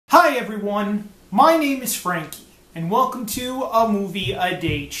Hi everyone, my name is Frankie, and welcome to a Movie a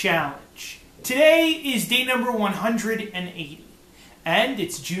Day Challenge. Today is day number 180, and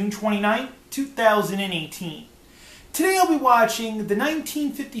it's June 29th, 2018. Today I'll be watching the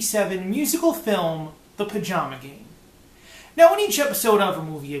 1957 musical film, The Pajama Game. Now in each episode of a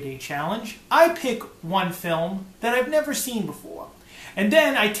Movie a Day Challenge, I pick one film that I've never seen before, and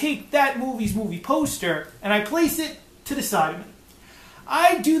then I take that movie's movie poster and I place it to the side of me.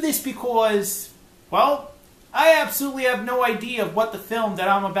 I do this because, well, I absolutely have no idea what the film that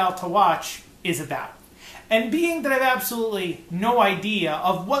I'm about to watch is about. And being that I have absolutely no idea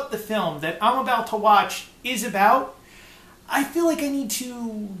of what the film that I'm about to watch is about, I feel like I need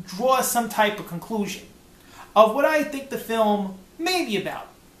to draw some type of conclusion of what I think the film may be about,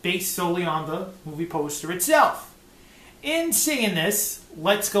 based solely on the movie poster itself. In saying this,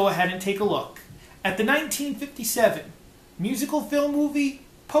 let's go ahead and take a look at the 1957 musical film movie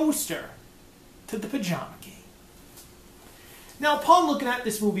poster to The Pajama Game. Now, upon looking at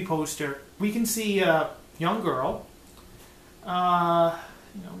this movie poster, we can see a young girl,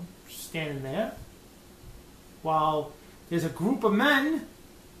 standing there, while there's a group of men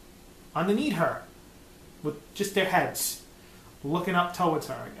underneath her, with just their heads looking up towards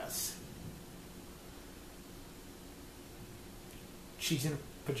her, I guess. She's in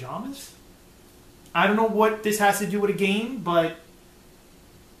pajamas? I don't know what this has to do with a game, but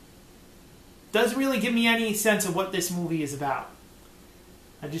doesn't really give me any sense of what this movie is about.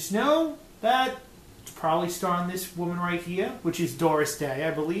 I just know that it's probably starring this woman right here, which is Doris Day,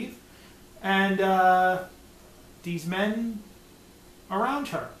 I believe, and these men around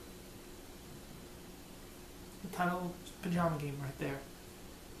her. The title is Pajama Game right there.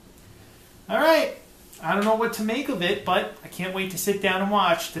 Alright. I don't know what to make of it, but I can't wait to sit down and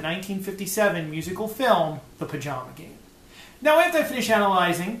watch the 1957 musical film, The Pajama Game. Now, after I finish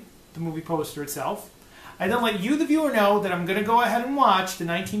analyzing the movie poster itself, I then let you, the viewer, know that I'm going to go ahead and watch the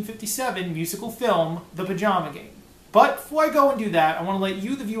 1957 musical film, The Pajama Game. But before I go and do that, I want to let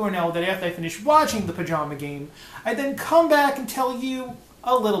you, the viewer, know that after I finish watching The Pajama Game, I then come back and tell you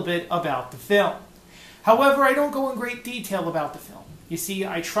a little bit about the film. However, I don't go in great detail about the film. You see,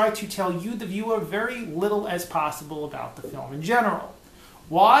 I try to tell you, the viewer, very little as possible about the film in general.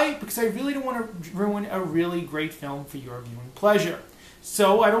 Why? Because I really don't want to ruin a really great film for your viewing pleasure.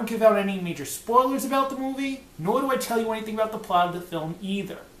 So I don't give out any major spoilers about the movie, nor do I tell you anything about the plot of the film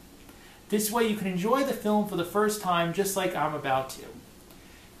either. This way you can enjoy the film for the first time just like I'm about to.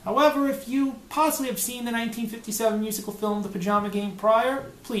 However, if you possibly have seen the 1957 musical film The Pajama Game prior,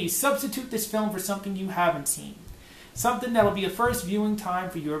 please substitute this film for something you haven't seen. Something that'll be a first viewing time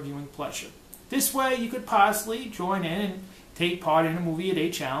for your viewing pleasure. This way you could possibly join in and take part in a Movie a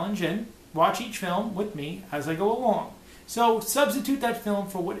Day Challenge and watch each film with me as I go along. So substitute that film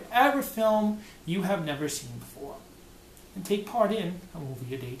for whatever film you have never seen before and take part in a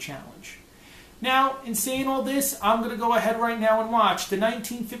Movie a Day Challenge. Now, in saying all this, I'm going to go ahead right now and watch the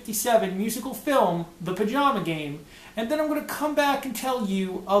 1957 musical film, The Pajama Game, and then I'm going to come back and tell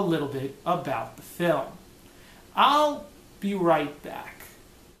you a little bit about the film. I'll be right back.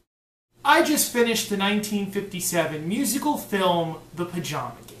 I just finished the 1957 musical film, The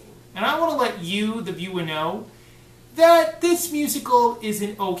Pajama Game, and I want to let you, the viewer, know that this musical is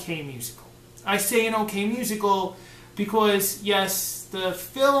an okay musical. I say an okay musical because, yes, the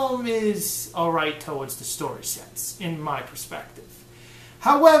film is alright towards the story sense, in my perspective.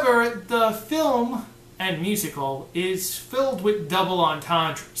 However, the film and musical is filled with double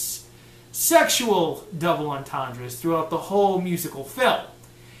entendres. Sexual double entendres throughout the whole musical film.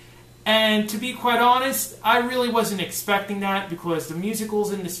 And to be quite honest, I really wasn't expecting that because the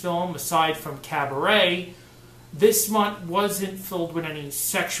musicals in this film, aside from Cabaret, this month wasn't filled with any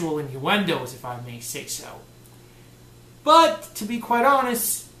sexual innuendos, if I may say so. But, to be quite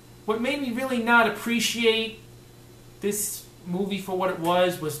honest, what made me really not appreciate this movie for what it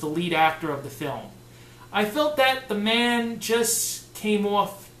was the lead actor of the film. I felt that the man just came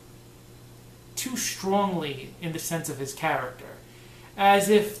off too strongly in the sense of his character. As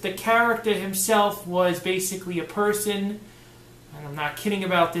if the character himself was basically a person, and I'm not kidding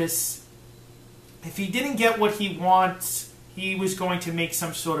about this, if he didn't get what he wants, he was going to make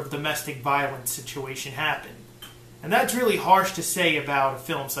some sort of domestic violence situation happen. And that's really harsh to say about a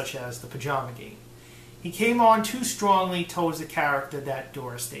film such as The Pajama Game. He came on too strongly towards the character that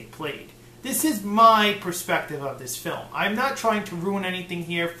Doris Day played. This is my perspective of this film. I'm not trying to ruin anything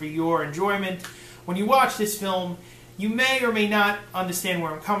here for your enjoyment. When you watch this film, you may or may not understand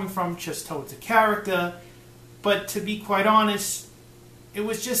where I'm coming from just towards the character, but to be quite honest, it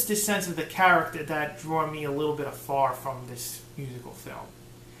was just this sense of the character that drew me a little bit afar from this musical film.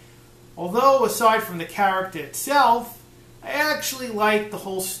 Although, aside from the character itself, I actually liked the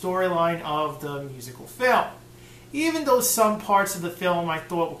whole storyline of the musical film. Even though some parts of the film I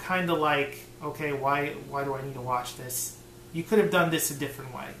thought were kind of like, okay, why do I need to watch this? You could have done this a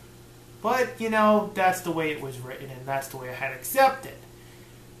different way. But, you know, that's the way it was written, and that's the way I had to accept it.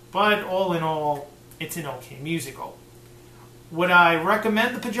 But all in all, it's an okay musical. Would I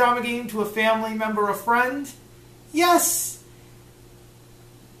recommend the Pajama Game to a family member or friend? Yes!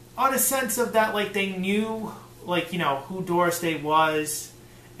 On a sense of that, like, they knew, like, you know, who Doris Day was,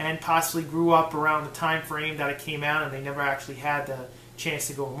 and possibly grew up around the time frame that it came out, and they never actually had the chance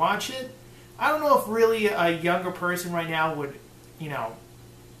to go and watch it. I don't know if really a younger person right now would, you know,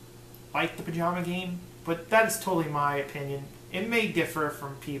 like the Pajama Game, but that is totally my opinion. It may differ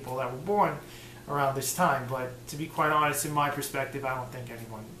from people that were born around this time, but to be quite honest, in my perspective, I don't think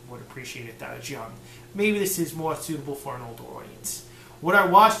anyone would appreciate it that as young. Maybe this is more suitable for an older audience. Would I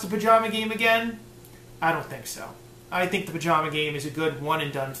watch the Pajama Game again? I don't think so. I think the Pajama Game is a good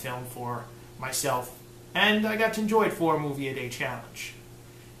one-and-done film for myself, and I got to enjoy it for a movie-a-day challenge.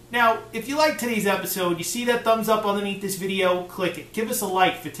 Now, if you liked today's episode, you see that thumbs up underneath this video, click it. Give us a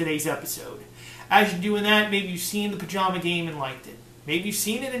like for today's episode. As you're doing that, maybe you've seen the Pajama Game and liked it. Maybe you've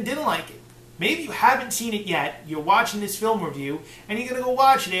seen it and didn't like it. Maybe you haven't seen it yet, you're watching this film review, and you're going to go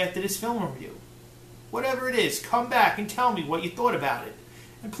watch it after this film review. Whatever it is, come back and tell me what you thought about it.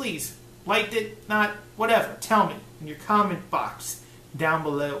 And please, liked it, not, whatever, tell me in your comment box down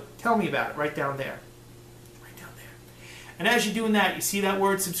below. Tell me about it right down there. Right down there. And as you're doing that, you see that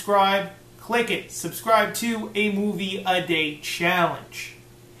word subscribe? Click it. Subscribe to A Movie a Day Challenge.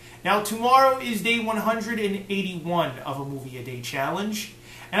 Now, tomorrow is day 181 of A Movie a Day Challenge,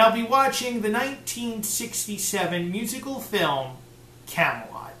 and I'll be watching the 1967 musical film,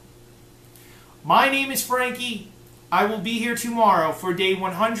 Camelot. My name is Frankie. I will be here tomorrow for day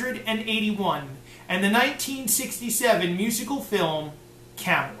 181 and the 1967 musical film,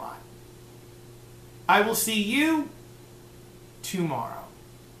 Camelot. I will see you tomorrow.